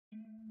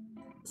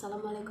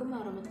Assalamualaikum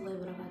warahmatullahi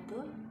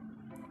wabarakatuh.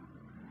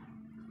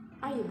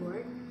 Are you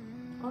bored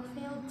or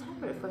feel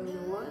tired from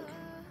your work?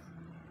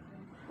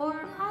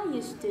 Or are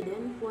you a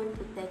student who want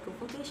to take a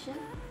vacation?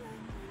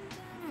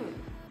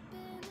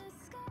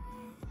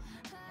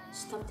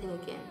 Stop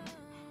thinking.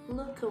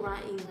 Look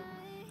around you.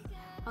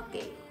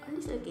 Okay,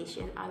 on this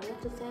occasion, I will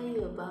to tell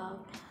you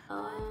about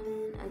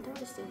an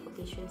interesting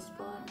vacation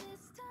spot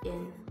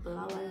in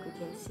Palawan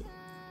Regency,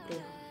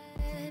 Riau.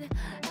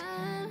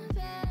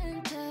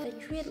 The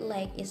Treat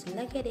Lake is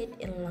located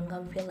in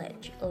Langgam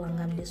Village,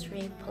 Langgam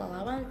District,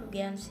 Palawan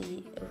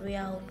Regency,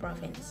 Riau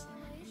Province,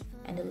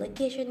 and the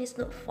location is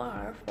not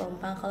far from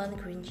Pangkalan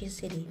Kerinci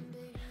City.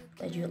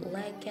 The Treat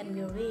Lake can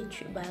be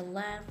reached by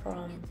land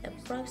from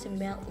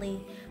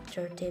approximately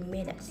 30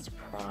 minutes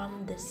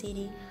from the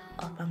city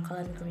of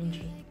Pangkalan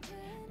Kerinci.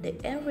 The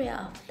area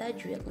of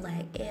Tajwid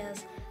Lake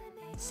is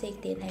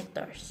 16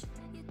 hectares.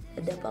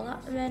 The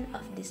development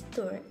of this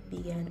tour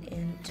began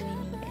in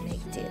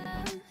 2018.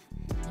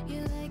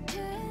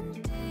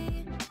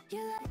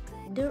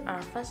 There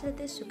are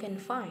facilities you can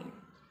find: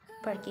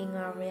 parking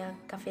area,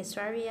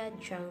 cafeteria,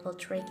 jungle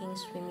trekking,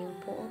 swimming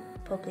pool,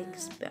 public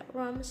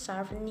bathroom,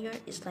 souvenir,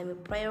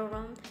 Islamic prayer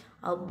room,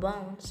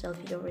 outbound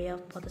selfie area,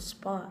 photo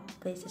spot,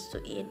 places to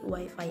eat,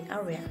 Wi-Fi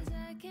area.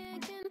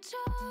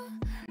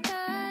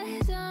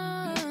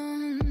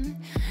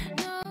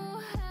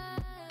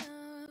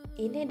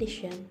 In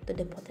addition to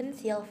the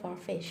potential for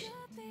fish,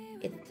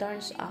 it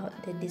turns out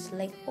that this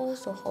lake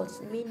also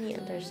holds many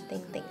interesting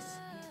things,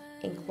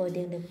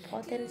 including the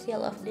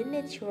potential of the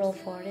natural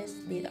forests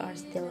that are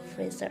still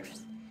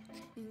preserved.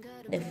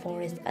 The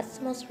forest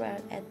atmosphere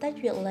at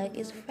Tajwid Lake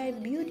is very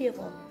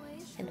beautiful,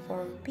 and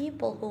for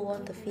people who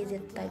want to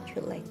visit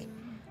Tajwid Lake,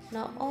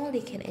 not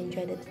only can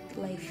enjoy the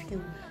lake view,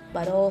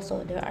 but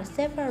also there are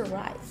several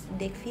rides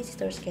that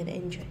visitors can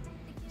enjoy,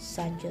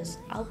 such as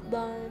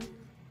outbound,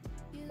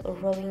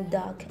 rowing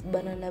duck,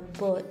 banana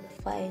boat,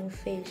 flying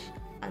fish,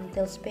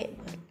 until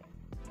speedboat,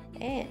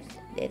 and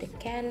that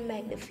can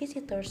make the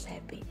visitors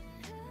happy.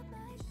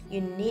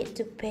 You need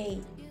to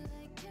pay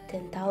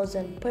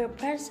 10,000 per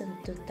person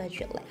to touch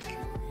your lake.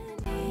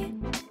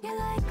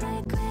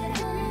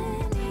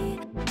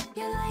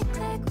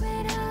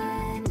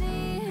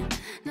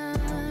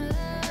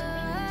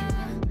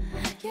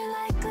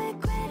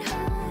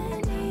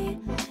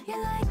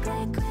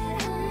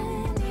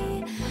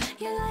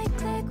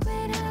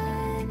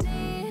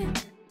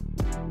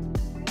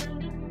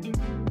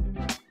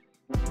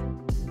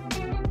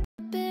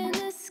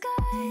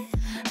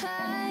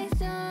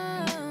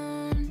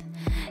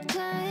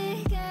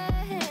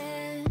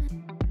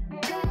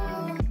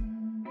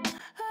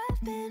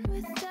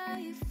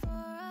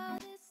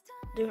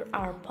 There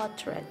are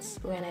portraits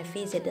when I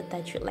visit the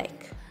Tajwid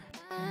Lake.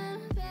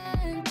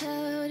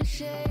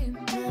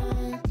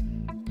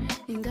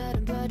 You got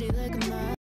a body like a